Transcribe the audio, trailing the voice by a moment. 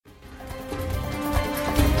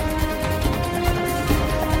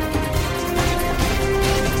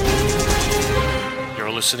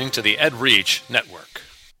listening to the EdReach Network.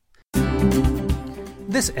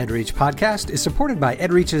 This EdReach podcast is supported by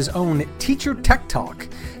EdReach's own Teacher Tech Talk.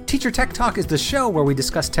 Teacher Tech Talk is the show where we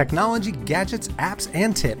discuss technology, gadgets, apps,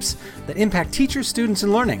 and tips that impact teachers, students,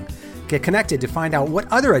 and learning. Get connected to find out what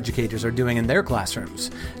other educators are doing in their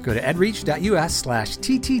classrooms. Go to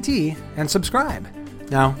edreach.us/TTT and subscribe.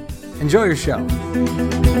 Now, enjoy your show.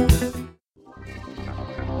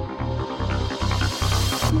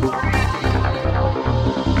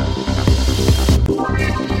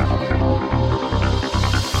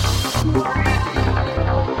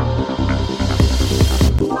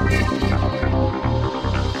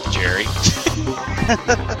 Jerry.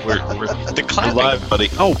 We're live, buddy.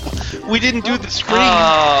 Oh, we didn't do the screen.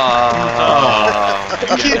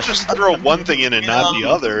 You can't just throw one thing in and not the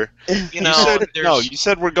other. You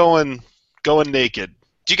said we're going naked.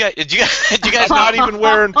 Do you guys not even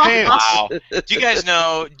wearing pants? Wow. Do you guys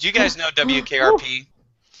know WKRP?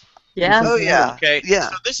 Yeah. Oh, yeah. Okay. Yeah.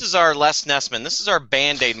 So this is our Les Nessman. This is our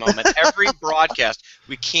Band-Aid moment. Every broadcast,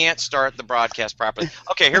 we can't start the broadcast properly.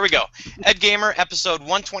 Okay, here we go. Ed Gamer, episode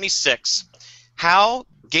 126. How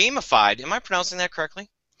gamified, am I pronouncing that correctly?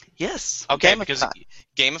 Yes. Okay, because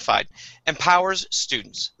gamified empowers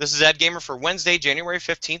students. This is Ed Gamer for Wednesday, January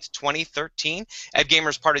 15th, 2013. Ed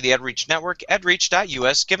Gamer is part of the EdReach Network,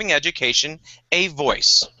 edreach.us, giving education a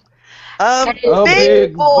voice. A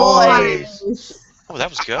big voice. Oh, that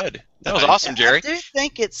was good. That was awesome, Jerry. I do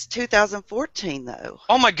think it's 2014, though.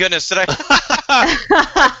 Oh, my goodness. Did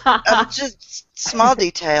I? Just small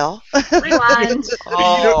detail. Rewind.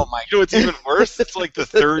 Oh, my You know what's even worse? It's like the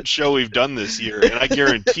third show we've done this year, and I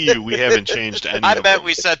guarantee you we haven't changed any I of bet them.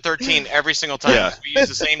 we said 13 every single time. Yeah. We used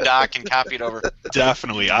the same doc and copied over.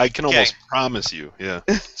 Definitely. I can almost promise you. Yeah.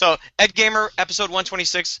 So, Ed Gamer, episode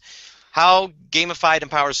 126. How gamified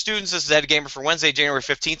empowers students. This is Ed Gamer for Wednesday, January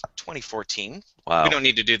 15th, 2014. Wow. We don't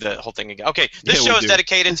need to do the whole thing again. Okay, this Yeah, show we is do.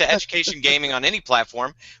 dedicated to education gaming on any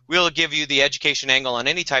platform. We'll give you the education angle on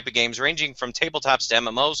any type of games, ranging from tabletops to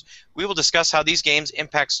MMOs. We will discuss how these games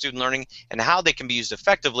impact student learning and how they can be used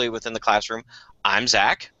effectively within the classroom. I'm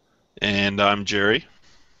Zach. And I'm Jerry.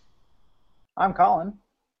 I'm Colin.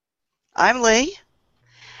 I'm Lee.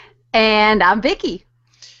 And I'm Vicky.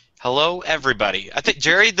 Hello, everybody. I think,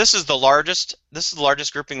 Jerry, this is the largest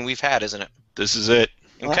grouping we've had, isn't it? This is it.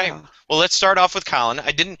 Okay. Wow. Well, let's start off with Colin.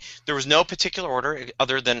 There was no particular order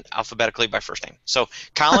other than alphabetically by first name. So,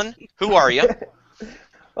 Colin, who are you?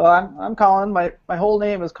 Well, I'm Colin. My whole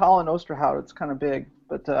name is Colin Osterhout. It's kind of big,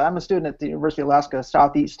 but I'm a student at the University of Alaska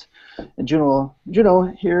Southeast in Juneau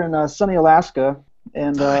here in sunny Alaska,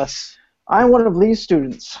 and Nice. I'm one of Lee's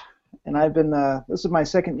students. And I've been this is my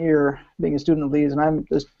second year being a student of Lee's, and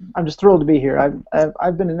I'm just thrilled to be here.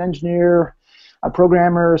 I've been an engineer, a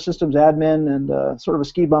programmer, systems admin, and sort of a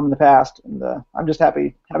ski bum in the past, and I'm just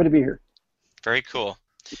happy to be here. Very cool.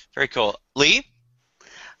 Very cool. Lee?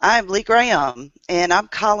 I'm Lee Graham, and I'm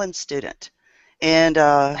Colin's student. And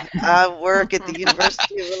I work at the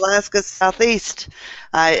University of Alaska Southeast.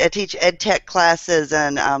 I teach ed tech classes,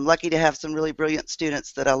 and I'm lucky to have some really brilliant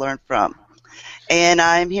students that I learn from. And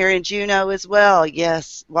I'm here in Juneau as well.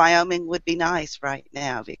 Yes, Wyoming would be nice right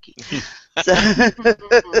now, Vicky. So Is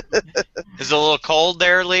it a little cold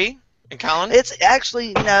there, Lee and Colin? it's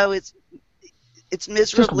actually it's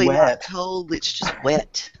miserably wet. not cold. It's just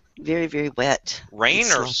wet, very, very wet. Rain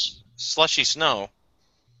It's or slushy snow?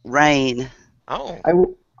 rain? Oh.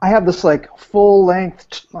 I have this like full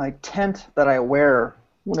length like tent that I wear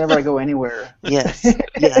whenever I go anywhere. Yes,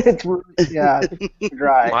 yes. It's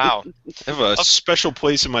dry. Wow. I have a special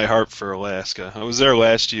place in my heart for Alaska. I was there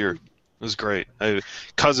last year. It was great. I have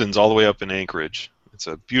cousins all the way up in Anchorage. It's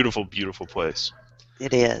a beautiful, beautiful place.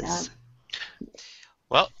 It is.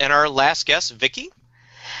 Well, and our last guest, Vicky.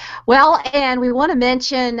 Well, and we want to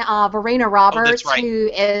mention Verena Roberts, right.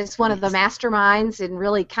 who is one of the masterminds and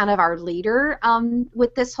really kind of our leader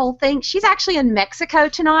with this whole thing. She's actually in Mexico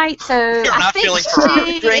tonight, so You're I not think feeling for her.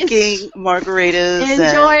 she Drinking margaritas. is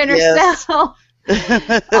enjoying yes. herself.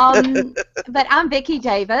 But I'm Vicki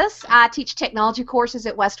Davis. I teach technology courses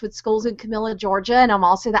at Westwood Schools in Camilla, Georgia, and I'm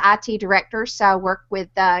also the IT director, so I work with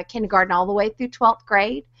kindergarten all the way through 12th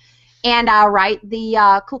grade. And I write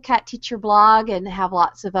the Cool Cat Teacher blog and have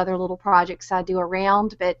lots of other little projects I do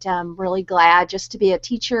around, but I'm really glad just to be a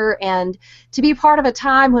teacher and to be part of a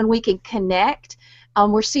time when we can connect.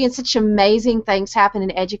 We're seeing such amazing things happen in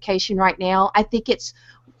education right now. I think it's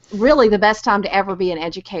really the best time to ever be an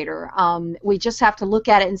educator. We just have to look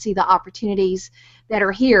at it and see the opportunities that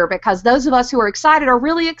are here, because those of us who are excited are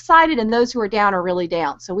really excited, and those who are down are really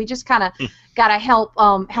down. So we just kind of got to help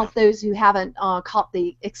those who haven't caught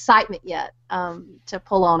the excitement yet to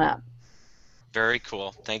pull on up. Very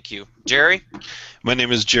cool. Thank you. Jerry? My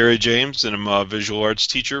name is Jerry James, and I'm a visual arts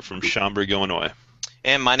teacher from Schaumburg, Illinois.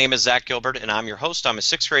 And my name is Zach Gilbert, and I'm your host. I'm a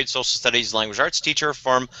 6th grade social studies language arts teacher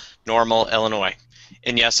from Normal, Illinois.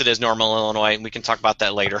 And yes, it is Normal, Illinois, and we can talk about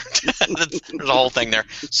that later. There's a whole thing there.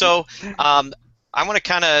 So I want to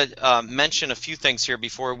kind of mention a few things here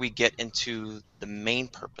before we get into the main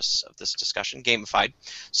purpose of this discussion, gamified.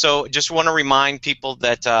 So just want to remind people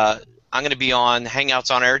that I'm going to be on Hangouts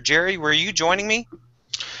on Air. Jerry, were you joining me?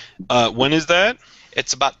 When is that?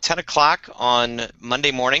 It's about 10 o'clock on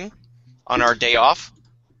Monday morning on our day off.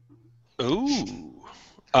 Ooh.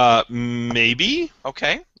 Maybe?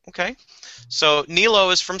 Okay. So Nilo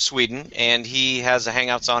is from Sweden, and he has a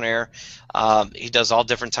Hangouts on Air. He does all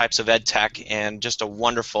different types of ed tech, and just a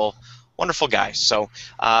wonderful, wonderful guy. So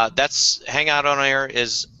that's Hangout on Air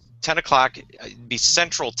is 10 o'clock, be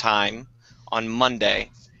Central Time on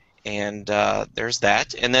Monday, and there's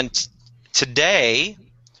that. And then today,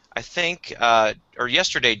 I think, or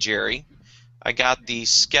yesterday, Jerry, I got the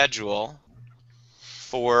schedule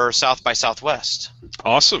for South by Southwest.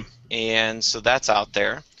 Awesome. And so that's out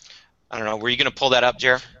there. I don't know. Were you going to pull that up,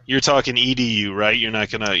 Jer? You're talking EDU, right? You're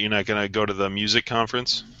not gonna go to the music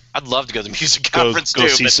conference. I'd love to go to the music conference go too.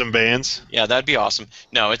 see some bands. Yeah, that'd be awesome.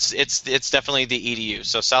 No, it's definitely the EDU.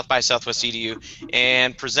 So South by Southwest EDU,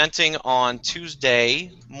 and presenting on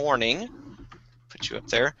Tuesday morning. Put you up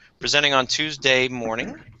there. Presenting on Tuesday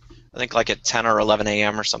morning. I think like at 10 or 11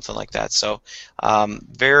 a.m. or something like that. So I'm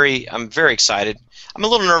very excited. I'm a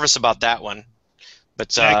little nervous about that one. But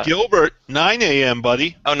Zach Gilbert, 9 a.m.,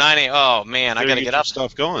 buddy. Oh, 9 a.m. Oh, man, I got to get up.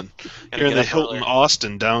 Stuff going. You're in the Hilton earlier.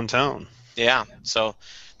 Austin downtown. Yeah, so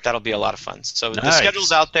that'll be a lot of fun. So nice. The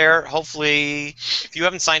schedule's out there. Hopefully, if you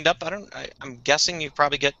haven't signed up, I'm guessing you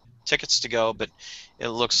probably get tickets to go, but it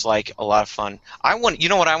looks like a lot of fun. You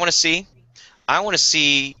know what I want to see? I want to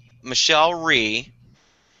see Michelle Rhee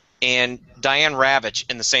and Diane Ravitch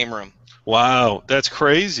in the same room. Wow, that's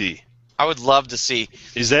crazy. I would love to see.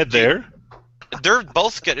 Is that there? They're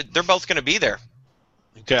both going to be there.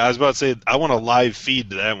 Okay, I was about to say I want a live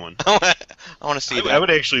feed to that one. I want to see that. I would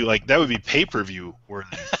actually that would be pay-per-view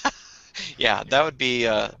worthy. Yeah, that would be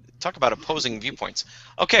talk about opposing viewpoints.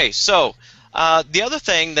 Okay, so the other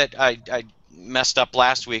thing that I messed up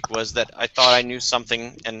last week was that I thought I knew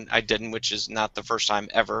something and I didn't, which is not the first time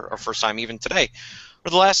ever, or first time even today, or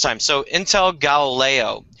the last time. So Intel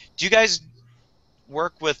Galileo. Do you guys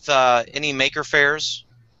work with any maker fairs?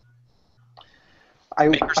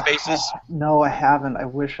 Maker spaces? No, I haven't. I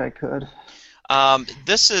wish I could.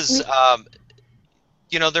 This is,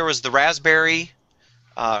 there was the Raspberry.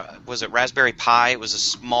 Was it Raspberry Pi? It was a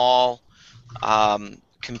small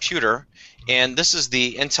computer, and this is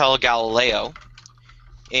the Intel Galileo,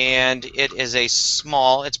 and it is a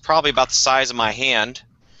small. It's probably about the size of my hand.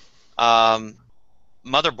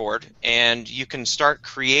 Motherboard, and you can start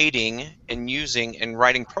creating and using and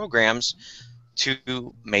writing programs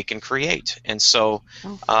to make and create. And so,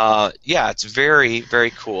 it's very, very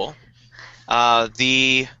cool. Where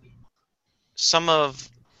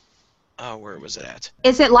was it at?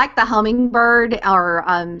 Is it like the Hummingbird or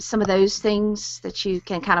some of those things that you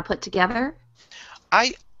can kind of put together?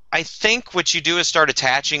 I think what you do is start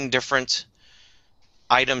attaching different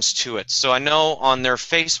items to it. So I know on their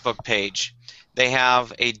Facebook page, they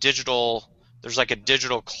have there's like a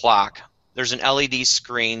digital clock. There's an LED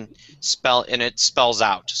screen and it spells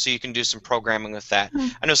out, so you can do some programming with that.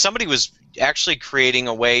 I know somebody was actually creating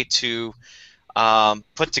a way to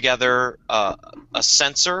put together a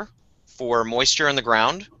sensor for moisture in the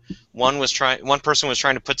ground. One person was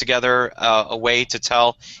trying to put together a way to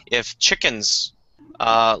tell if chickens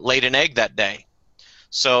laid an egg that day.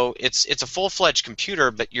 So it's a full-fledged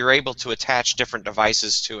computer, but you're able to attach different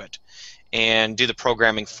devices to it and do the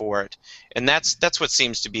programming for it. And that's what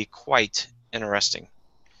seems to be quite interesting.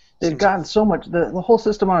 They've gotten so much. The whole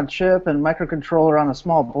system on a chip and microcontroller on a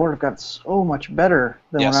small board have got so much better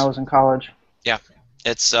than when I was in college. Yeah,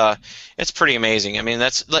 it's pretty amazing. I mean,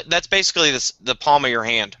 that's basically the palm of your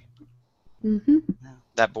hand. Mm-hmm.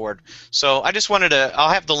 That board. So I just wanted to.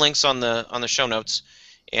 I'll have the links on the show notes,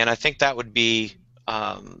 and I think that would be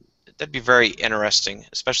that'd be very interesting,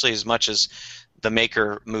 especially as much as the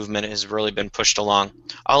maker movement has really been pushed along.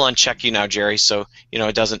 I'll uncheck you now, Jerry, so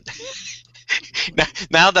it doesn't.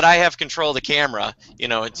 Now that I have control of the camera,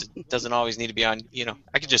 it doesn't always need to be on.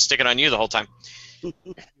 I could just stick it on you the whole time.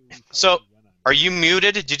 So, are you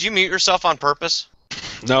muted? Did you mute yourself on purpose?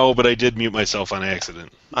 No, but I did mute myself on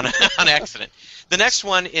accident. On accident. The next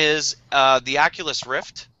one is the Oculus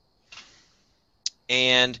Rift,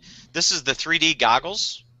 and this is the 3D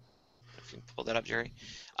goggles. If you can pull that up, Jerry.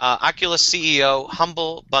 Oculus CEO,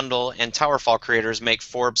 Humble Bundle, and Towerfall creators make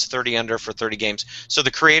Forbes 30 under for 30 games. So the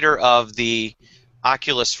creator of the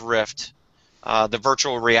Oculus Rift, the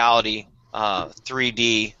virtual reality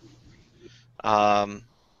 3D,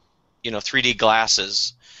 3D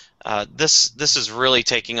glasses. This is really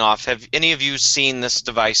taking off. Have any of you seen this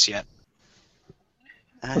device yet?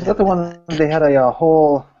 Was that the one they had a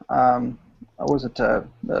whole, what was it,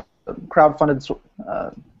 crowdfunded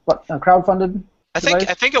I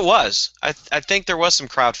think it was. I think there was some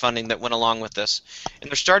crowdfunding that went along with this,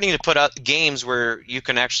 and they're starting to put out games where you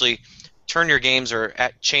can actually turn your games or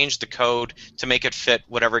change the code to make it fit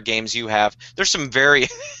whatever games you have. There's some very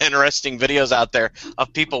interesting videos out there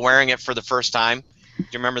of people wearing it for the first time. Do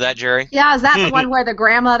you remember that, Jerry? Yeah, is that the one where the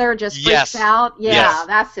grandmother just freaks out? Yeah, yes.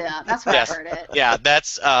 That's it. That's where I heard it. Yeah,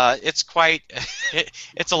 that's it's quite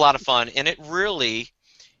it's a lot of fun, and it really.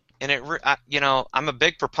 And I'm a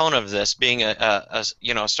big proponent of this, being a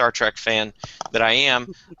Star Trek fan that I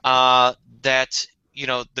am. That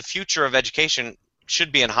the future of education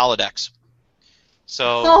should be in holodecks.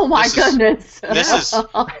 So. Oh my goodness. This is.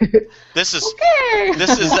 Okay. This is.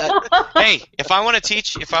 Hey, if I want to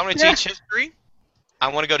teach history, I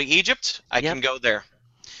want to go to Egypt. I can go there.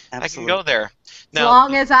 Absolutely. I can go there. As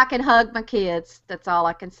long as I can hug my kids, that's all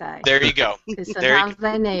I can say. There you go. Because sometimes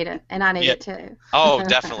they need it, and I need it too. Oh,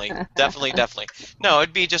 definitely. No,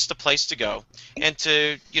 it'd be just a place to go and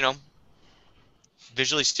to,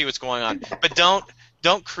 visually see what's going on. But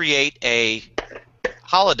don't create a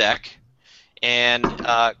holodeck and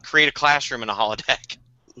create a classroom in a holodeck.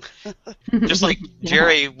 Just like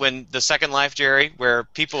Jerry, when the Second Life, Jerry, where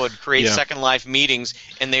people would create Second Life meetings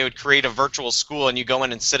and they would create a virtual school and you go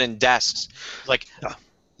in and sit in desks. Like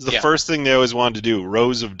the first thing they always wanted to do,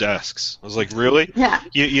 rows of desks. I was like, really? Yeah.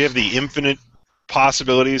 You have the infinite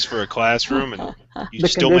possibilities for a classroom and you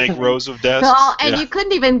still make rows of desks? Well, and you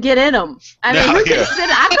couldn't even get in them. I mean,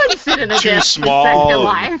 I couldn't sit in a Too desk small. Second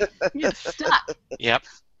Life. You're stuck. Yep.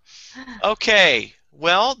 Okay.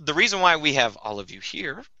 Well, the reason why we have all of you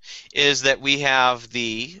here is that we have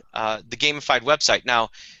the gamified website. Now,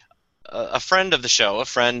 a friend of the show, a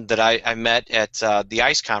friend that I met at the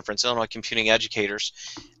ICE conference, Illinois Computing Educators,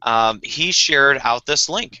 he shared out this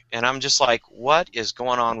link, and I'm just like, what is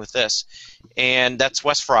going on with this? And that's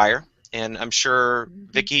Wes Fryer, and I'm sure,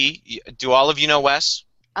 Vicki, do all of you know Wes?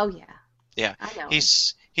 Oh, yeah. Yeah. I know.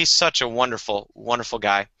 He's such a wonderful, wonderful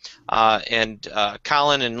guy. And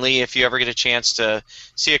Colin and Lee, if you ever get a chance to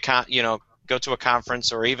see go to a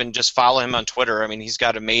conference or even just follow him on Twitter, I mean, he's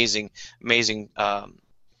got amazing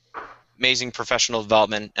professional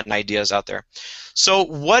development and ideas out there. So,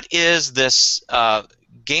 what is this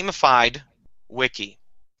gamified wiki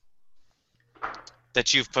that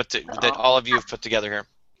that all of you have put together here?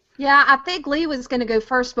 Yeah, I think Lee was going to go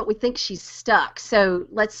first, but we think she's stuck. So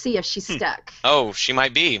let's see if she's stuck. Oh, she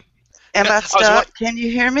might be. Am I stuck? Can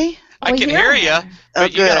you hear me? I can hear you,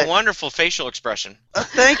 but you good. got a wonderful facial expression.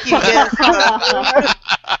 Thank you. Yes.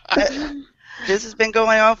 This has been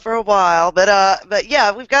going on for a while, but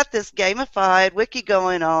yeah, we've got this gamified wiki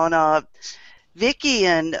going on. Vicki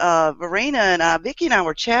and Verena and Vicki and I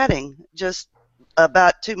were chatting just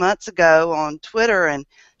about 2 months ago on Twitter, and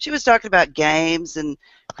she was talking about games and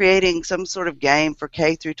creating some sort of game for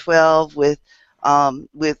K through 12 with the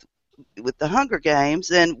Hunger Games,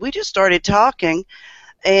 and we just started talking,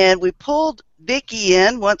 and we pulled Vicki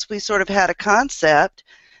in once we sort of had a concept,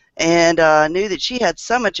 and knew that she had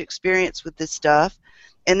so much experience with this stuff.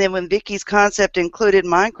 And then when Vicki's concept included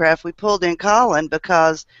Minecraft, we pulled in Colin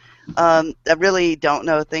because I really don't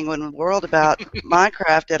know a thing in the world about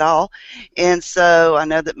Minecraft at all, and so I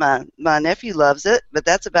know that my nephew loves it, but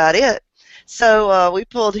that's about it. So we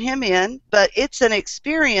pulled him in, but it's an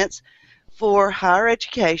experience for higher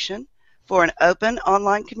education, for an open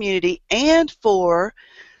online community, and for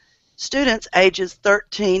students ages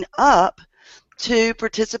 13 up to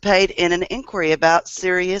participate in an inquiry about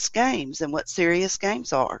serious games and what serious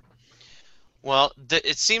games are. Well,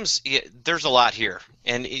 it seems there's a lot here,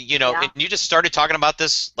 and and you just started talking about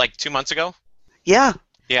this like 2 months ago. Yeah.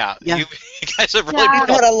 Yeah. Yeah. You guys have really We've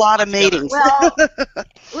had a lot of meetings. Well,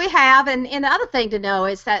 we have, and the other thing to know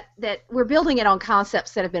is that we're building it on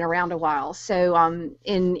concepts that have been around a while. So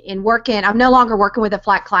in working, I'm no longer working with the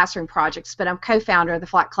Flat Classroom Projects, but I'm co-founder of the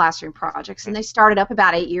Flat Classroom Projects, and they started up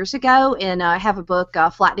about 8 years ago, and I have a book,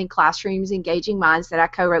 Flattening Classrooms, Engaging Minds, that I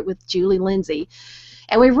co-wrote with Julie Lindsay.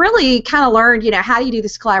 And we really kind of learned, how do you do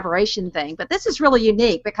this collaboration thing? But this is really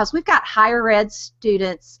unique because we've got higher ed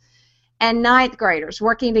students and ninth graders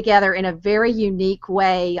working together in a very unique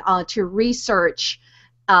way to research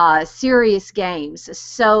serious games.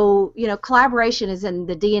 So, collaboration is in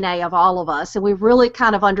the DNA of all of us, and we really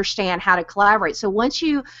kind of understand how to collaborate. So once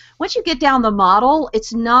you get down the model,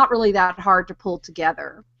 it's not really that hard to pull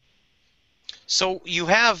together. So you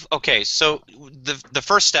have, okay, so the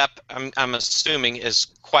first step, I'm assuming, is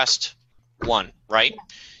Quest 1, right?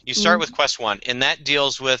 You start with Quest 1, and that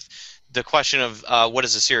deals with the question of what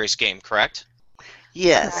is a serious game, correct?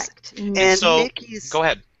 Yes. Correct. And So, Vicky's, go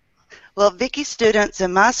ahead. well, Vicky's students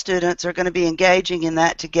and my students are going to be engaging in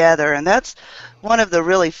that together, and that's one of the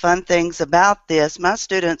really fun things about this. My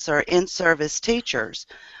students are in-service teachers.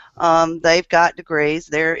 They've got degrees.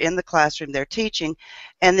 They're in the classroom. They're teaching.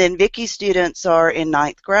 And then Vicky's students are in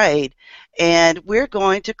 9th grade. And we're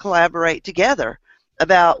going to collaborate together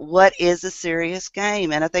about what is a serious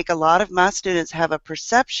game. And I think a lot of my students have a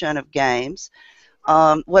perception of games.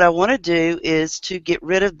 What I want to do is to get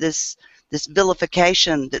rid of this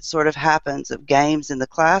vilification that sort of happens of games in the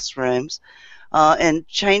classrooms. And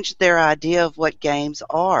change their idea of what games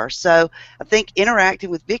are. So I think interacting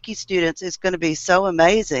with Vicky's students is going to be so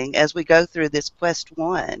amazing as we go through this Quest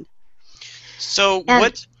 1. So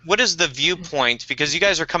what is the viewpoint? Because you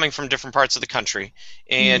guys are coming from different parts of the country,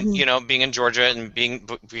 and being in Georgia and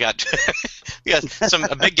we got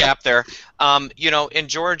a big gap there. In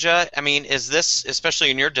Georgia, I mean, is this, especially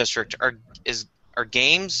in your district, are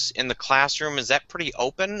games in the classroom, is that pretty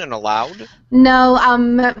open and allowed? No,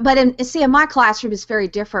 but in my classroom is very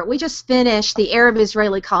different. We just finished the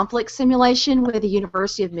Arab-Israeli conflict simulation with the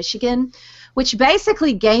University of Michigan, which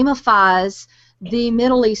basically gamifies the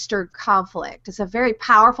Middle Eastern conflict. It's a very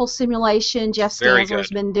powerful simulation. Jeff Stansler's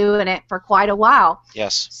been doing it for quite a while.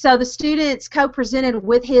 Yes. So the students co-presented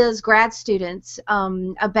with his grad students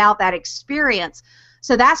about that experience.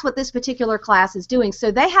 So that's what this particular class is doing. So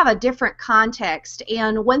they have a different context.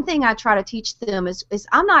 And one thing I try to teach them is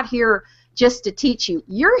I'm not here just to teach you.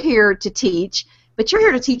 You're here to teach, but you're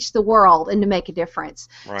here to teach the world and to make a difference.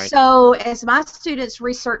 Right. So as my students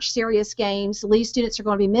research serious games, Lee's students are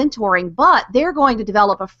going to be mentoring, but they're going to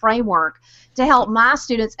develop a framework to help my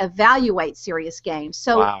students evaluate serious games.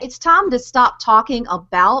 So It's time to stop talking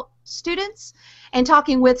about students and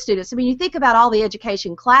talking with students. I mean, you think about all the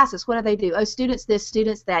education classes, what do? Oh, students this,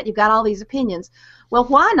 students that. You've got all these opinions. Well,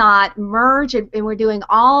 why not merge, and we're doing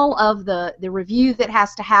all of the review that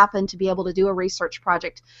has to happen to be able to do a research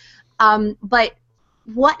project. But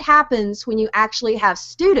what happens when you actually have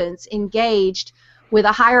students engaged with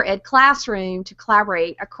a higher ed classroom to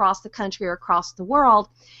collaborate across the country or across the world?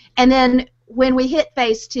 And then when we hit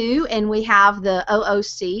phase 2 and we have the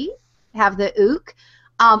OOC, have the OOC,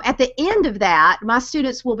 at the end of that, my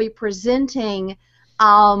students will be presenting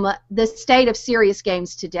the state of serious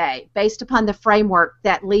games today based upon the framework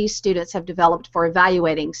that Lee's students have developed for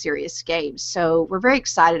evaluating serious games. So we're very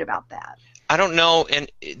excited about that. I don't know,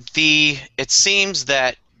 and it seems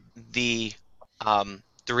that the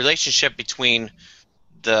relationship between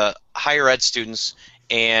the higher ed students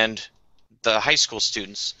and the high school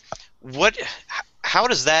students, how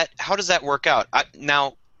does that work out?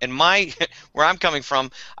 Now, in where I'm coming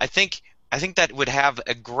from, I think that would have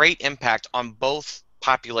a great impact on both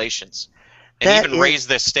populations and even raise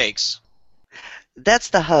the stakes. That's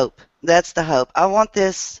the hope. That's the hope. I want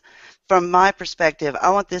this, from my perspective, I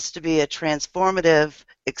want this to be a transformative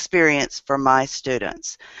experience for my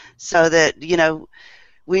students, so that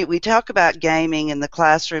we talk about gaming in the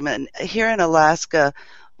classroom, and here in Alaska,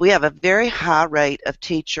 we have a very high rate of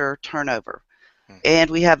teacher turnover. And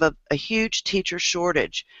we have a huge teacher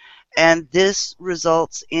shortage, and this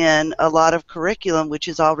results in a lot of curriculum which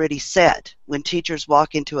is already set when teachers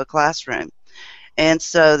walk into a classroom. And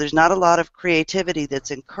so there's not a lot of creativity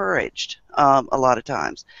that's encouraged a lot of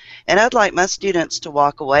times. And I'd like my students to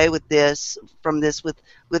walk away with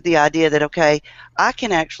with the idea that, okay, I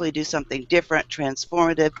can actually do something different,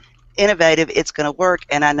 transformative, innovative, it's going to work,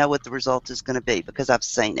 and I know what the result is going to be because I've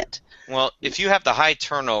seen it. Well, if you have the high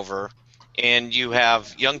turnover and you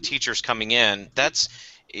have young teachers coming in, that's,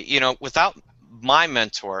 without my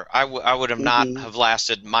mentor, I would have not have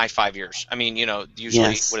lasted my 5 years. I mean, usually,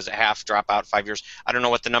 Yes. what is it, half dropout, 5 years? I don't know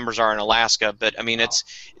what the numbers are in Alaska, but I mean,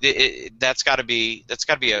 that's got to be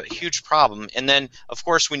a huge problem. And then, of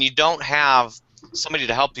course, when you don't have somebody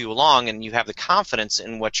to help you along and you have the confidence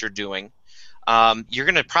in what you're doing, you're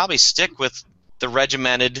going to probably stick with the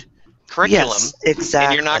regimented curriculum. Yes, exactly.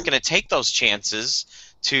 And you're not going to take those chances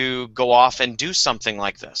to go off and do something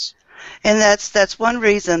like this. And that's one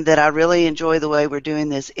reason that I really enjoy the way we're doing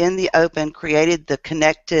this in the open, created the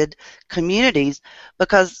connected communities,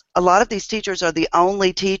 because a lot of these teachers are the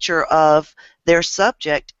only teacher of their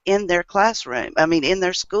subject in their classroom, in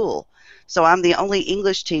their school. So I'm the only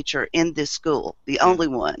English teacher in this school, the only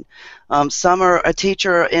one. Some are a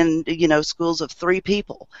teacher in, schools of 3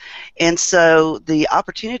 people. And so the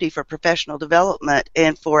opportunity for professional development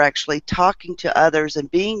and for actually talking to others and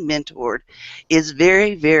being mentored is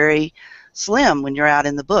very, very slim when you're out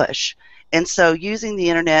in the bush. And so using the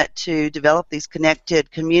internet to develop these connected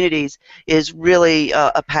communities is really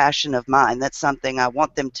a passion of mine. That's something I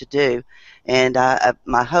want them to do. And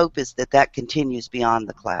my hope is that continues beyond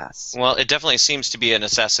the class. Well, it definitely seems to be a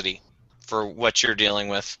necessity for what you're dealing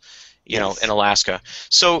with, in Alaska.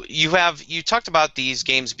 So you talked about these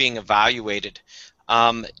games being evaluated.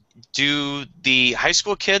 Do the high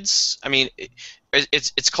school kids,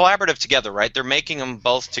 it's collaborative together, right? They're making them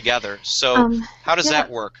both together. So how does that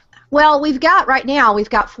work? Well, right now we've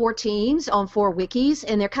got 4 teams on 4 wikis,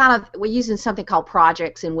 and we're using something called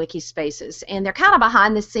projects in Wikispaces, and they're kind of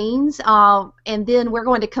behind the scenes, and then we're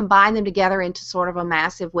going to combine them together into sort of a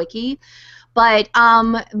massive wiki. But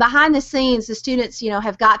behind the scenes, the students,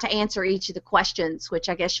 have got to answer each of the questions, which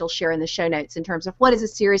I guess you'll share in the show notes in terms of what is a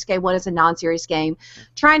serious game, what is a non-serious game,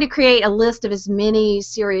 trying to create a list of as many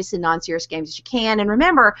serious and non-serious games as you can. And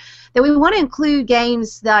remember that we want to include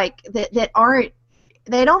games like that aren't.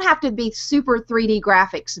 They don't have to be super 3D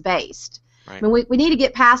graphics based. Right. We need to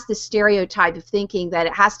get past this stereotype of thinking that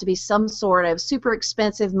it has to be some sort of super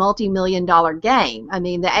expensive multi-million-dollar game.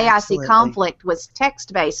 The Absolutely. AIC Conflict was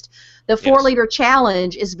text-based. The 4-liter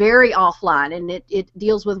challenge is very offline, and it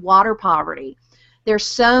deals with water poverty. There's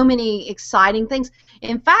so many exciting things.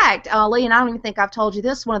 In fact, Lee, and I don't even think I've told you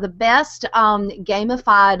this, one of the best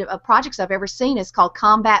gamified projects I've ever seen is called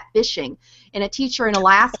Combat Fishing, and a teacher in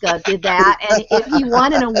Alaska did that, and he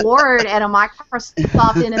won an award at a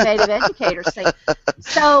Microsoft Innovative Educator thing.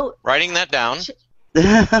 So writing that down.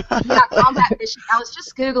 Yeah, Combat Fishing. I was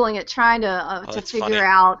just Googling it, trying to figure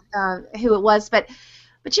out who it was, but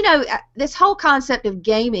this whole concept of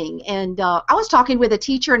gaming, and I was talking with a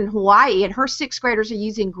teacher in Hawaii, and her 6th graders are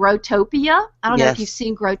using Growtopia. I don't know if you've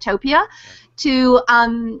seen Growtopia, to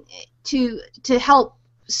help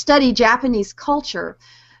study Japanese culture.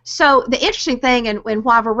 So the interesting thing, and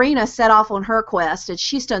why Verena set off on her quest, and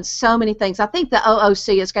she's done so many things, I think the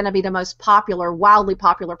OOC is going to be the most popular, wildly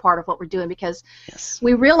popular part of what we're doing, because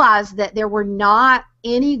we realized that there were not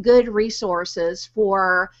any good resources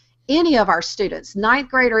for any of our students, 9th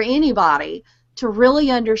grade or anybody, to really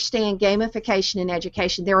understand gamification in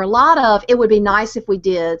education. There are a lot of, it would be nice if we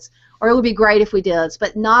did, or it would be great if we did,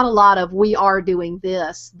 but not a lot of, we are doing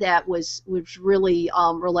this, that was really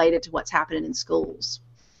related to what's happening in schools.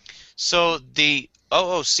 So the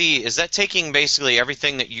OOC, is that taking basically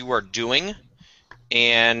everything that you are doing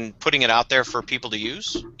and putting it out there for people to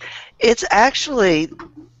use?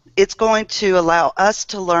 It's going to allow us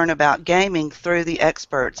to learn about gaming through the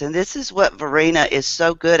experts, and this is what Verena is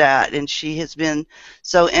so good at, and she has been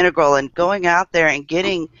so integral in going out there and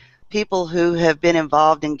getting people who have been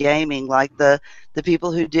involved in gaming, like the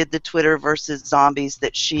people who did the Twitter versus Zombies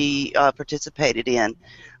that she participated in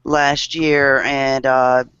last year, and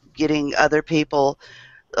getting other people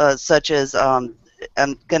such as, I'm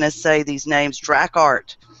going to say these names,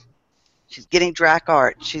 Drakart. She's getting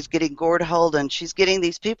Drakart. She's getting Gord Holden. She's getting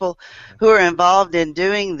these people who are involved in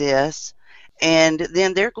doing this, and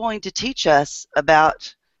then they're going to teach us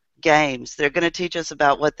about games. They're going to teach us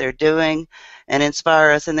about what they're doing and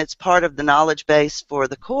inspire us, and it's part of the knowledge base for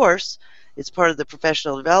the course. It's part of the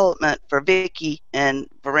professional development for Vicki and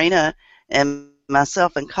Verena and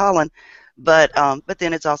myself and Colin, but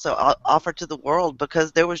then it's also offered to the world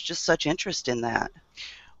because there was just such interest in that.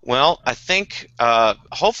 Well, I think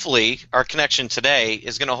hopefully our connection today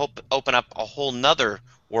is going to open up a whole nother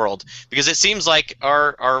world, because it seems like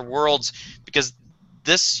our worlds, because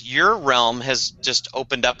your realm has just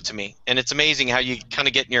opened up to me, and it's amazing how you kind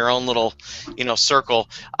of get in your own little circle,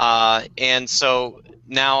 and so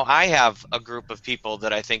now I have a group of people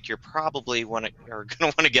that I think you're probably are going to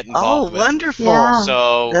want to get involved with. Oh, wonderful. Yeah.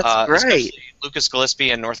 So that's great. especially Lucas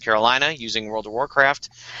Gillespie in North Carolina using World of Warcraft.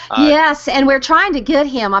 Yes, and we're trying to get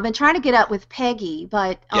him. I've been trying to get up with Peggy,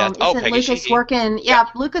 but isn't Peggy Lucas Sheehy. working? Yeah,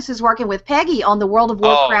 Lucas is working with Peggy on the World of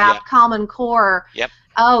Warcraft Common Core. Yep.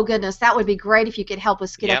 Oh goodness, that would be great if you could help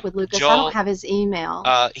us get Yep. up with Lucas. Joel, I don't have his email.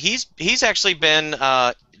 He's actually been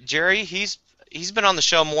Jerry. He's been on the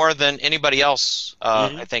show more than anybody else.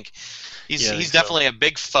 I think he's definitely a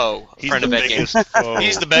big foe. Friend of Ed Games.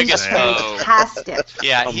 He's the biggest foe. Fantastic.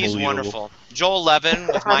 Yeah, he's wonderful. Joel Levin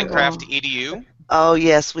with Minecraft EDU. Oh,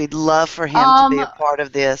 yes, we'd love for him to be a part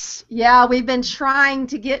of this. Yeah, we've been trying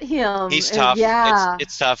to get him. He's tough. Yeah.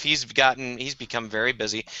 It's tough. He's become very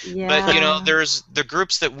busy. Yeah. But there's the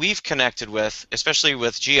groups that we've connected with, especially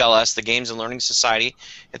with GLS, the Games and Learning Society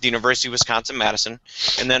at the University of Wisconsin-Madison,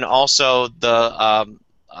 and then also the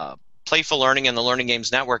Playful Learning and the Learning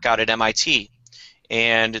Games Network out at MIT.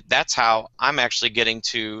 And that's how I'm actually getting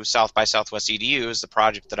to South by Southwest EDU, is the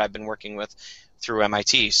project that I've been working with through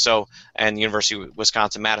MIT, and the University of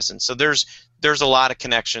Wisconsin-Madison. So there's a lot of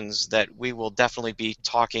connections that we will definitely be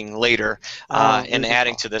talking later and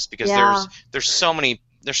adding to this, because there's so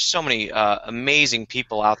many amazing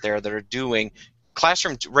people out there that are doing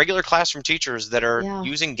regular classroom teachers that are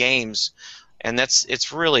using games, and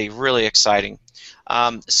it's really, really exciting.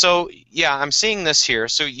 So yeah, I'm seeing this here.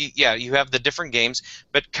 So you have the different games,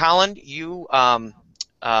 but Colin, you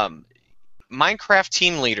Minecraft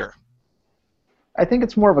team leader. I think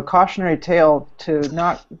it's more of a cautionary tale to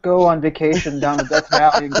not go on vacation down to Death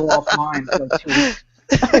Valley and go offline for like 2 weeks.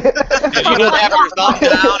 You don't have your thumb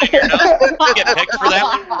down and your nose. You get picked for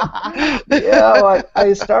that one. Yeah, well,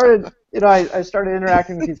 I started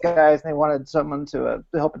interacting with these guys, and they wanted someone to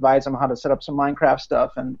help advise them how to set up some Minecraft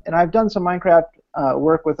stuff, and I've done some Minecraft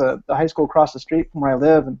work with the high school across the street from where I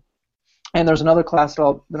live, and there's another class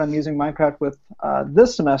that I'm using Minecraft with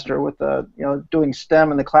this semester with doing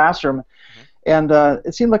STEM in the classroom. And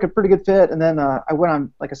it seemed like a pretty good fit. And then I went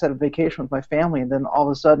on, like I said, a vacation with my family. And then all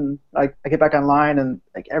of a sudden, I get back online, and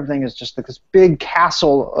like everything is just like this big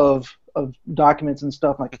castle of documents and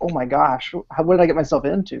stuff. I'm like, oh my gosh, what did I get myself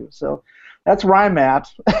into? So that's where I'm at.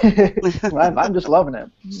 I'm just loving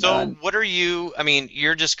it. So what are you? I mean,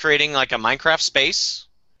 you're just creating like a Minecraft space.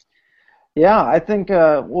 Yeah, I think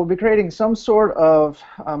we'll be creating some sort of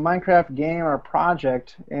Minecraft game or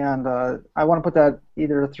project, and I want to put that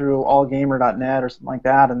either through allgamer.net or something like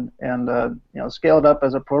that, and scale it up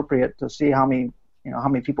as appropriate to see how many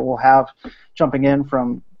people we'll have jumping in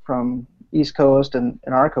from East Coast and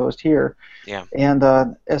our coast here. Yeah. And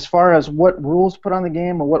as far as what rules to put on the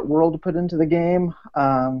game or what world to put into the game,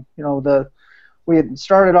 we had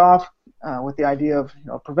started off with the idea of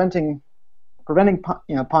preventing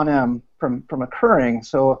Panem from occurring.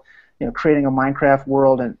 So, creating a Minecraft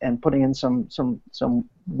world and putting in some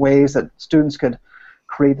ways that students could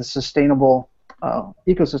create the sustainable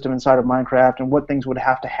ecosystem inside of Minecraft, and what things would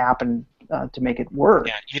have to happen to make it work.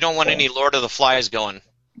 Yeah, you don't want any Lord of the Flies going.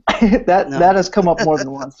 That has come up more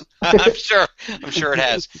than once. I'm sure it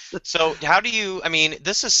has. So how do you? I mean,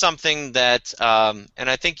 this is something that, and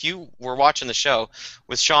I think you were watching the show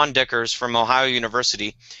with Sean Dickers from Ohio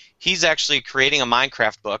University. He's actually creating a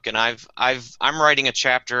Minecraft book, and I'm writing a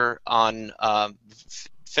chapter on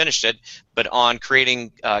finished it, but on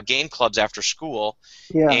creating game clubs after school,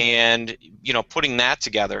 and putting that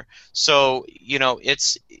together. So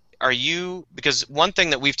because one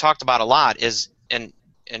thing that we've talked about a lot is, and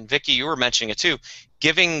Vicki, you were mentioning it too,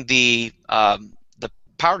 giving the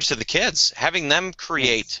power to the kids, having them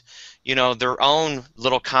create. Their own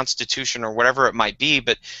little constitution or whatever it might be,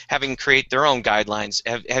 but having create their own guidelines.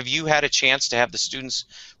 Have you had a chance to have the students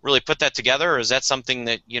really put that together, or is that something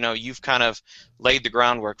that you've kind of laid the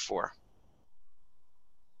groundwork for?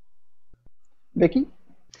 Vicki?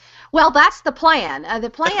 Well, that's the plan. The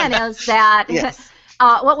plan is that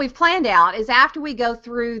what we've planned out is after we go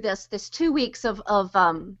through this 2 weeks of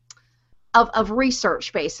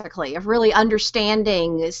research, basically, of really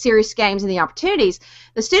understanding serious games and the opportunities,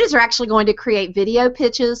 the students are actually going to create video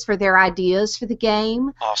pitches for their ideas for the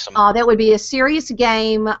game. Awesome. That would be a serious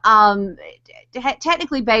game,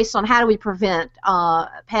 technically based on how do we prevent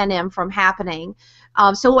Panem from happening.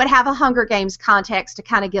 So it would have a Hunger Games context to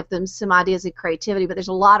kind of give them some ideas of creativity, but there's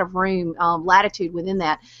a lot of room, latitude within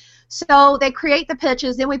that. So they create the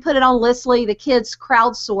pitches, then we put it on Listly. The kids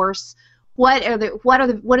crowdsource what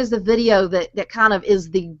is the video that kind of is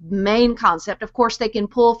the main concept. Of course, they can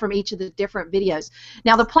pull from each of the different videos.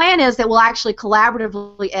 Now, the plan is that we'll actually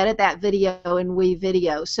collaboratively edit that video in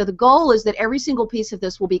WeVideo. So the goal is that every single piece of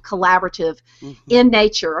this will be collaborative in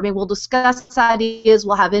nature. I mean, we'll discuss ideas,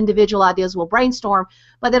 we'll have individual ideas, we'll brainstorm,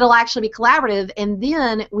 but it'll actually be collaborative, and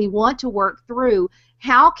then we want to work through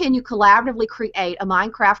how can you collaboratively create a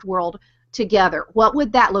Minecraft world together. What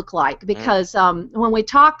would that look like? Because when we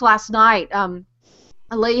talked last night,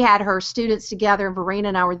 Lee had her students together, and Verena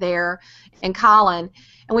and I were there, and Colin,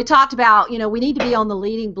 and we talked about, we need to be on the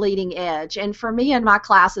leading, bleeding edge. And for me in my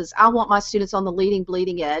classes, I want my students on the leading,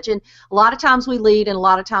 bleeding edge. And a lot of times we lead, and a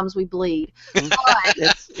lot of times we bleed.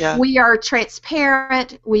 But we are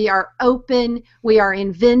transparent, we are open, we are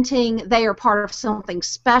inventing. They are part of something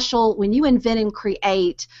special. When you invent and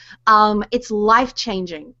create, it's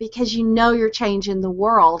life-changing because you're changing the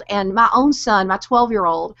world. And my own son, my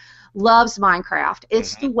 12-year-old, loves Minecraft.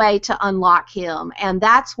 It's the way to unlock him, and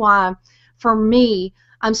that's why, for me,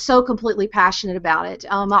 I'm so completely passionate about it.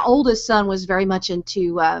 My oldest son was very much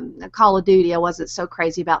into Call of Duty. I wasn't so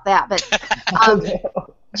crazy about that, but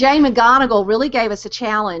Jay McGonigal really gave us a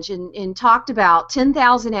challenge and talked about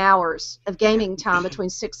 10,000 hours of gaming time between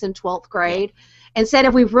 6th and 12th grade, and said,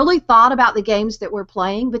 have we really thought about the games that we're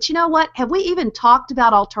playing? But you know what? Have we even talked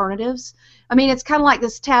about alternatives? I mean, it's kind of like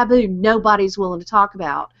this taboo nobody's willing to talk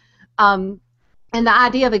about. And the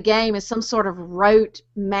idea of a game is some sort of rote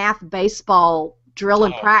math baseball drill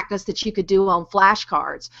and practice that you could do on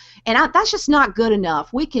flashcards. And that's just not good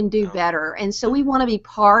enough. We can do better. And so we want to be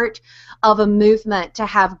part of a movement to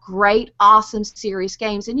have great, awesome, serious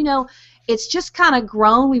games. And, it's just kind of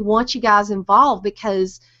grown. We want you guys involved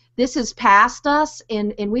because this is past us,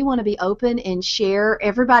 and we want to be open and share.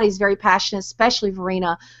 Everybody's very passionate, especially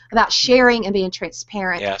Verena, about sharing and being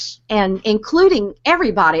transparent. Yes. And including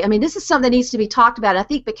everybody. I mean, this is something that needs to be talked about, I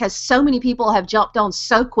think, because so many people have jumped on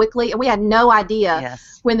so quickly, and we had no idea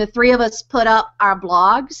when the three of us put up our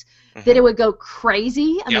blogs that it would go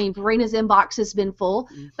crazy. I mean, Verena's inbox has been full.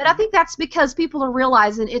 But I think that's because people are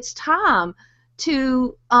realizing it's time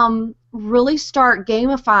to really start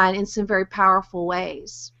gamifying in some very powerful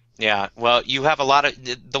ways. Yeah, well, you have a lot of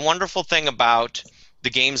the wonderful thing about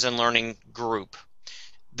the Games and Learning group.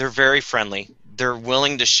 They're very friendly. They're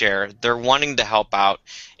willing to share. They're wanting to help out,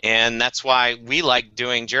 and that's why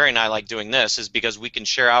Jerry and I like doing this, is because we can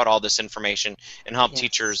share out all this information and help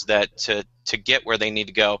teachers to get where they need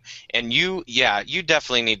to go. And you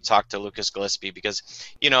definitely need to talk to Lucas Gillespie because,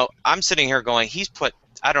 I'm sitting here going, he's put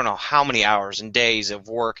I don't know how many hours and days of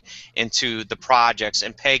work into the projects,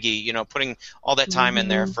 and Peggy, putting all that time in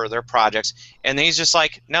there for their projects, and then he's just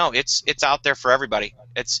like, no, it's out there for everybody.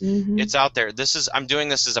 It's out there. I'm doing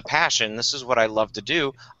this as a passion. This is what I love to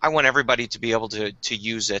do. I want everybody to be able to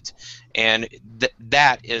use it, and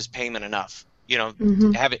that is payment enough.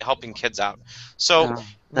 Helping kids out. So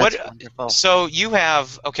so you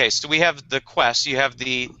have so we have the quest. You have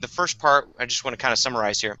the first part. I just want to kind of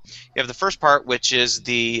summarize here. You have the first part, which is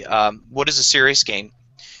the what is a serious game.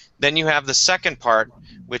 Then you have the second part,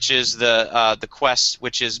 which is the quest,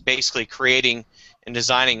 which is basically creating and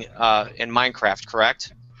designing in Minecraft.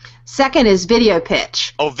 Correct? Second is video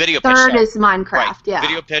pitch. Oh, video pitch. Third is Minecraft. Right. Yeah.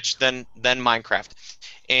 Video pitch, then Minecraft,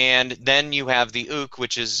 and then you have the OOC,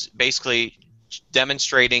 which is basically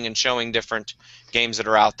demonstrating and showing different games that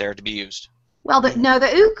are out there to be used. Well, the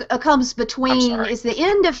OOC comes between, is the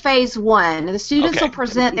end of phase 1. The students will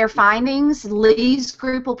present their findings, Lee's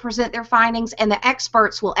group will present their findings, and the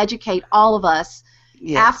experts will educate all of us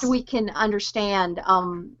after we can understand,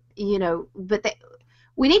 but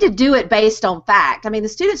we need to do it based on fact. I mean, the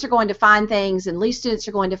students are going to find things, and Lee's students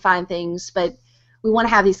are going to find things, but we want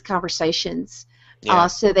to have these conversations.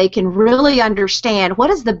 So they can really understand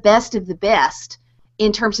what is the best of the best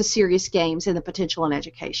in terms of serious games and the potential in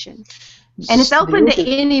education. And it's open to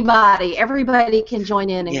anybody. Everybody can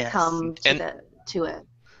join in and come to it.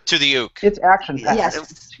 To the OOC. It's action.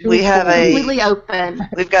 Yes. We have completely open.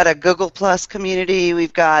 We've got a Google Plus community.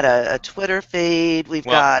 We've got a Twitter feed. We've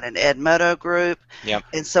got an Edmodo group. Yep.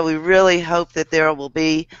 And so we really hope that there will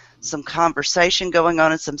be some conversation going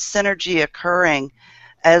on and some synergy occurring.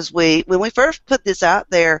 When we first put this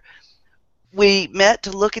out there, we met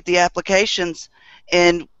to look at the applications,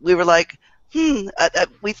 and we were like,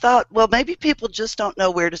 we thought, well, maybe people just don't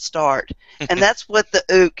know where to start. And that's what the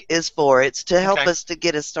OOC is for. It's to help us to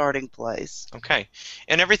get a starting place. Okay.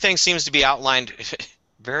 And everything seems to be outlined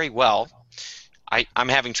very well. I'm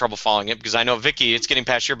having trouble following it because I know, Vicki, it's getting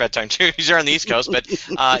past your bedtime too. You're on the East Coast, but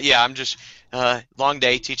I'm just long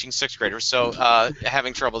day teaching 6th graders, so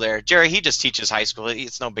having trouble there. Jerry, he just teaches high school.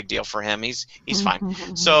 It's no big deal for him. He's fine.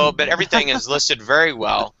 So, but everything is listed very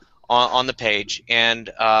well on the page,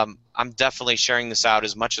 and I'm definitely sharing this out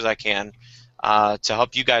as much as I can to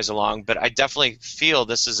help you guys along. But I definitely feel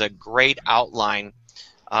this is a great outline.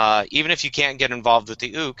 Even if you can't get involved with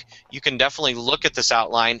the OOC, you can definitely look at this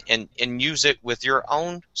outline and use it with your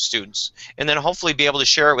own students, and then hopefully be able to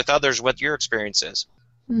share it with others what your experience is.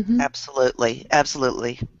 Absolutely.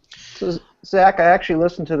 So, Zach, I actually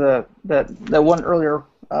listened to that one earlier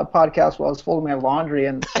podcast while I was folding my laundry,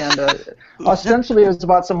 and ostensibly it was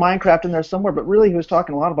about some Minecraft in there somewhere, but really he was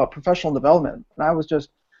talking a lot about professional development, and I was just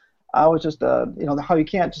how you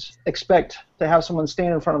can't just expect to have someone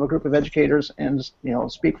stand in front of a group of educators and just,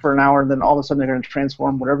 speak for an hour, and then all of a sudden they're going to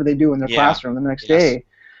transform whatever they do in their classroom the next day.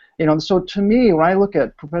 So to me, when I look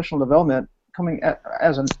at professional development coming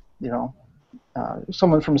as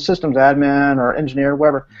someone from systems admin or engineer,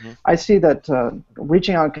 whatever, I see that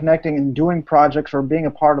reaching out, connecting, and doing projects or being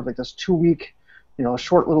a part of like this 2-week,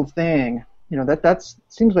 short little thing, that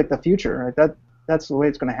seems like the future. Right? That's the way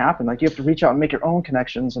it's going to happen. Like you have to reach out and make your own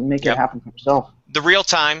connections and make it happen for yourself. The real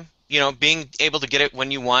time, being able to get it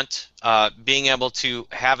when you want, being able to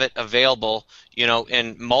have it available,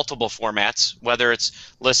 in multiple formats, whether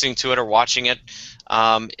it's listening to it or watching it,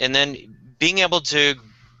 and then being able to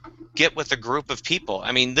get with a group of people.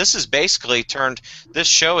 I mean, this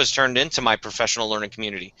show has turned into my professional learning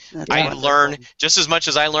community. I learn just as much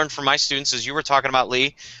as I learn from my students, as you were talking about,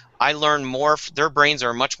 Lee. I learn more. Their brains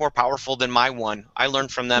are much more powerful than my one. I learn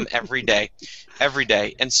from them every day. And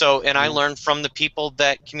I learn from the people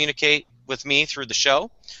that communicate with me through the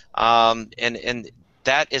show, and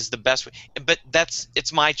that is the best way. But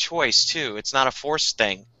it's my choice too. It's not a forced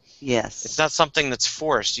thing. Yes. It's not something that's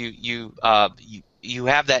forced. You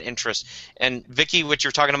have that interest. And Vicki, what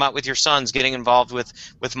you're talking about with your sons getting involved with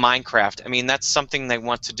Minecraft, I mean, that's something they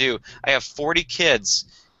want to do. I have 40 kids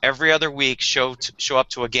every other week show up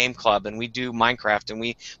to a game club, and we do Minecraft, and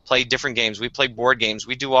we play different games. We play board games.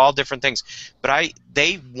 We do all different things. But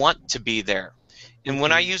they want to be there. And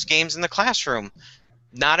when I use games in the classroom,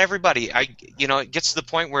 not everybody. It gets to the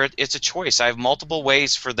point where it's a choice. I have multiple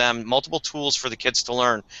ways for them, multiple tools for the kids to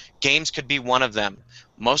learn. Games could be one of them.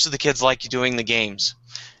 Most of the kids like doing the games.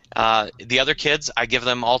 The other kids, I give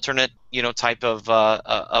them alternate, type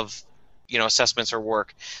of assessments or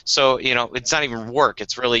work. So, it's not even work.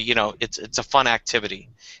 It's really, it's a fun activity.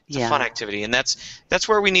 It's a fun activity, and that's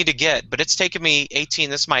where we need to get. But it's taken me 18.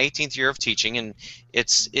 This is my 18th year of teaching, and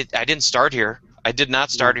I didn't start here. I did not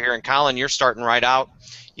start here. And Colin, you're starting right out,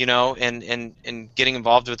 and getting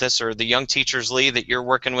involved with this, or the young teachers, Lee, that you're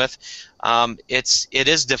working with. It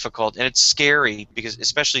is difficult, and it's scary, because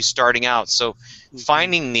especially starting out. So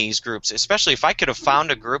finding these groups, especially if I could have found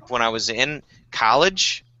a group when I was in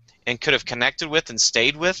college and could have connected with and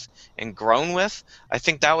stayed with and grown with, I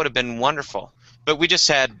think that would have been wonderful. But we just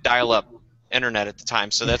had dial-up internet at the time,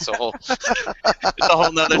 so that's a whole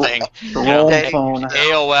nother thing. The phone.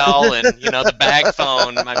 AOL and the bag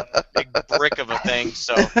phone, my big brick of a thing.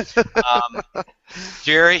 So,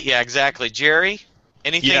 Jerry, exactly. Jerry,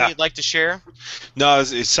 anything you'd like to share? No,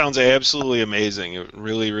 it sounds absolutely amazing.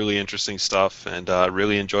 Really, really interesting stuff, and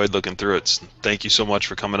really enjoyed looking through it. Thank you so much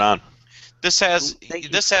for coming on. This has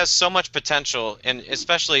so much potential, and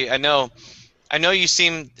especially I know you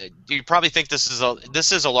probably think this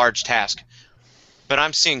is a large task, but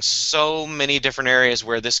I'm seeing so many different areas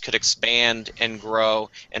where this could expand and grow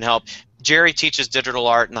and help. Jerry teaches digital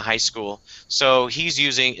art in the high school, so he's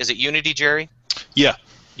using, is it Unity, Jerry? Yeah.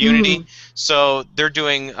 Unity. So they're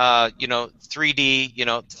doing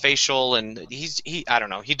 3D, facial, and I don't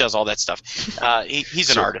know, he does all that stuff. He's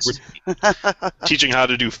an artist. Teaching how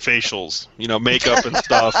to do facials, makeup and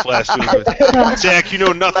stuff last week. Zach, you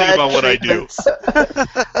know nothing about what I do.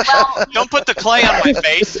 Well, don't put the clay on my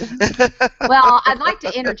face. Well, I'd like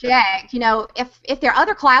to interject. If there are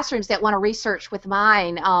other classrooms that want to research with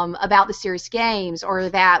mine about the serious games, or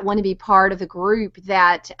that want to be part of the group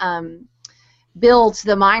that builds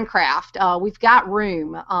the Minecraft, we've got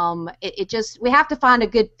room. We have to find a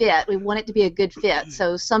good fit. We want it to be a good fit.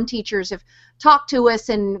 So some teachers have talked to us,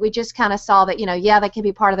 and we just kind of saw that, they can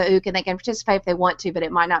be part of the OOC and they can participate if they want to, but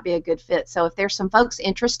it might not be a good fit. So if there's some folks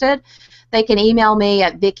interested, they can email me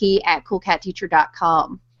at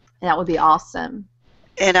vicki@coolcatteacher.com, and that would be awesome.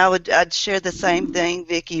 And I'd share the same thing,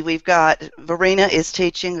 Vicki. We've got Verena is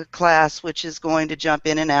teaching a class which is going to jump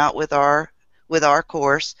in and out with our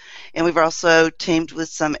course, and we've also teamed with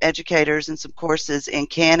some educators and some courses in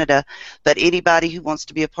Canada. But anybody who wants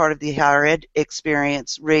to be a part of the higher ed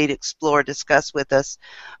experience, read, explore, discuss with us,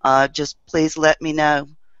 just please let me know,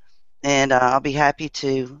 and I'll be happy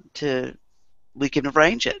to we can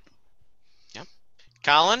arrange it. Yep.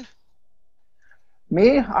 Colin?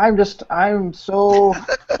 Me? I'm so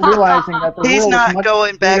realizing that the He's world not is much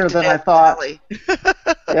going back bigger to than I Death thought. Valley.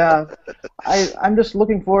 Yeah, I'm just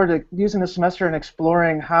looking forward to using this semester and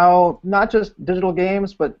exploring how not just digital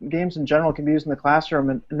games, but games in general can be used in the classroom,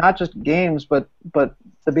 and not just games, but the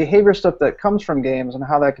behavior stuff that comes from games and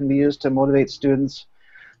how that can be used to motivate students,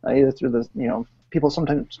 either through the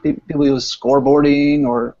sometimes people use scoreboarding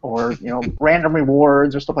or random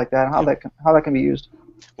rewards or stuff like that. How that can be used.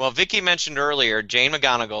 Well, Vicki mentioned earlier Jane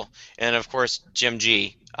McGonigal and, of course, Jim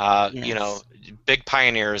G. You know, big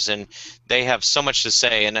pioneers, and they have so much to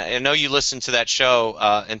say. And I know you listened to that show,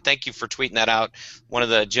 and thank you for tweeting that out, one of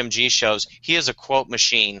the Jim G shows. He is a quote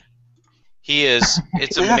machine. He is,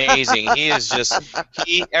 it's amazing. He is just,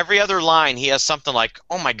 every other line, he has something like,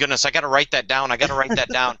 oh my goodness, I got to write that down.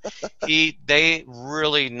 They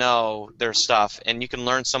really know their stuff, and you can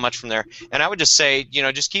learn so much from there. And I would just say, you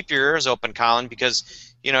know, just keep your ears open, Colin,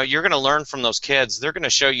 because, you know, you're going to learn from those kids. They're going to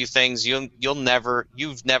show you things you've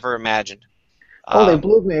never imagined. Oh, they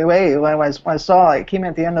blew me away when I saw. I came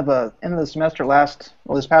at the end of the semester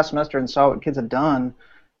this past semester and saw what kids had done.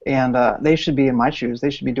 And they should be in my shoes. They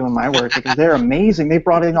should be doing my work because they're amazing. They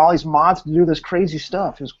brought in all these mods to do this crazy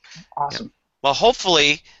stuff. It was awesome. Yeah. Well,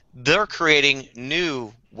 hopefully they're creating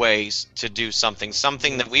new ways to do something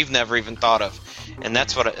that we've never even thought of, and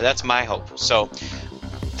that's my hope. So,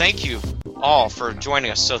 thank you all for joining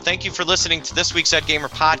us. So, thank you for listening to this week's Ed Gamer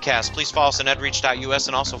podcast. Please follow us on edreach.us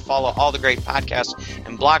and also follow all the great podcasts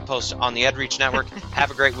and blog posts on the EdReach Network. Have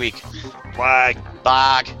a great week. Blag.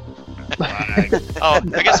 Oh,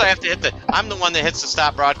 I guess I have to I'm the one that hits the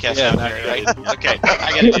stop broadcast. Yeah, right? Okay,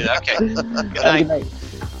 I got to do that. Okay. Good night.